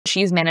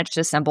she's managed to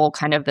assemble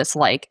kind of this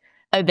like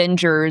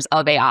Avengers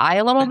of AI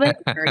a little bit,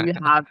 where you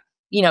have,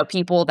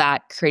 people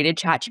that created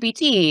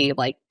ChatGPT,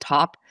 like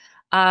top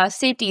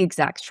safety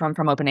execs from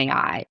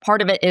OpenAI.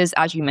 Part of it is,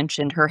 as you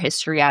mentioned, her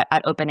history at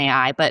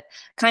OpenAI, but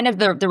kind of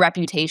the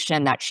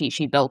reputation that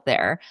she built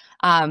there.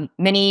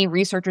 Many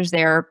researchers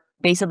there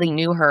basically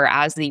knew her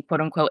as the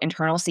quote unquote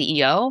internal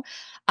CEO.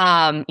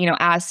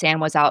 As Sam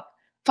was out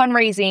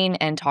fundraising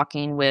and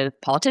talking with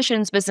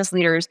politicians, business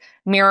leaders,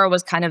 Mira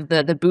was kind of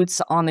the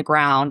boots on the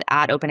ground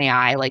at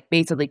OpenAI, like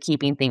basically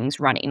keeping things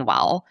running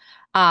well.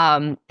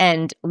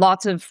 And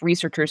lots of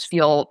researchers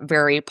feel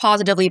very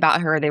positively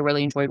about her. They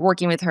really enjoyed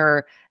working with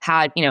her,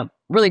 had,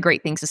 really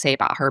great things to say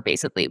about her,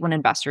 basically, when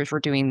investors were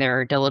doing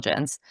their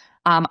diligence.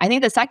 I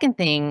think the second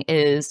thing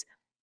is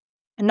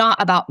not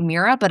about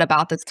Mira, but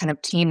about this kind of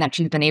team that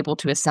she's been able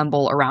to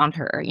assemble around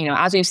her.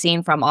 As we've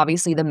seen from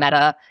obviously the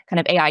meta kind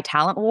of AI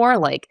talent war,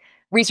 like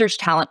research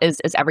talent is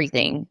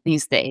everything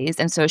these days.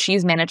 And so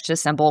she's managed to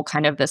assemble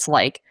kind of this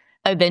like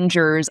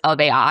Avengers of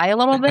AI a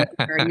little bit,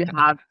 where you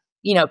have,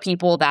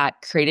 people that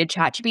created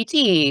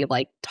ChatGPT,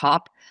 like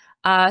top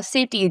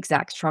safety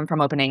execs from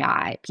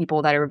OpenAI,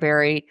 people that are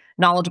very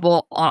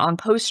knowledgeable on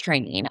post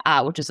training,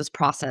 which is this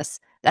process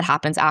that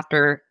happens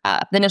after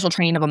the initial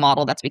training of a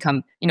model that's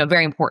become,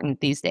 very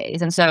important these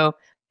days. And so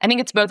I think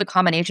it's both a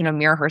combination of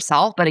Mira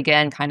herself, but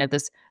again, kind of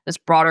this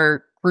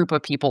broader group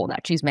of people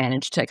that she's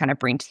managed to kind of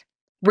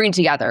bring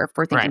together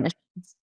for thinking Right. missions.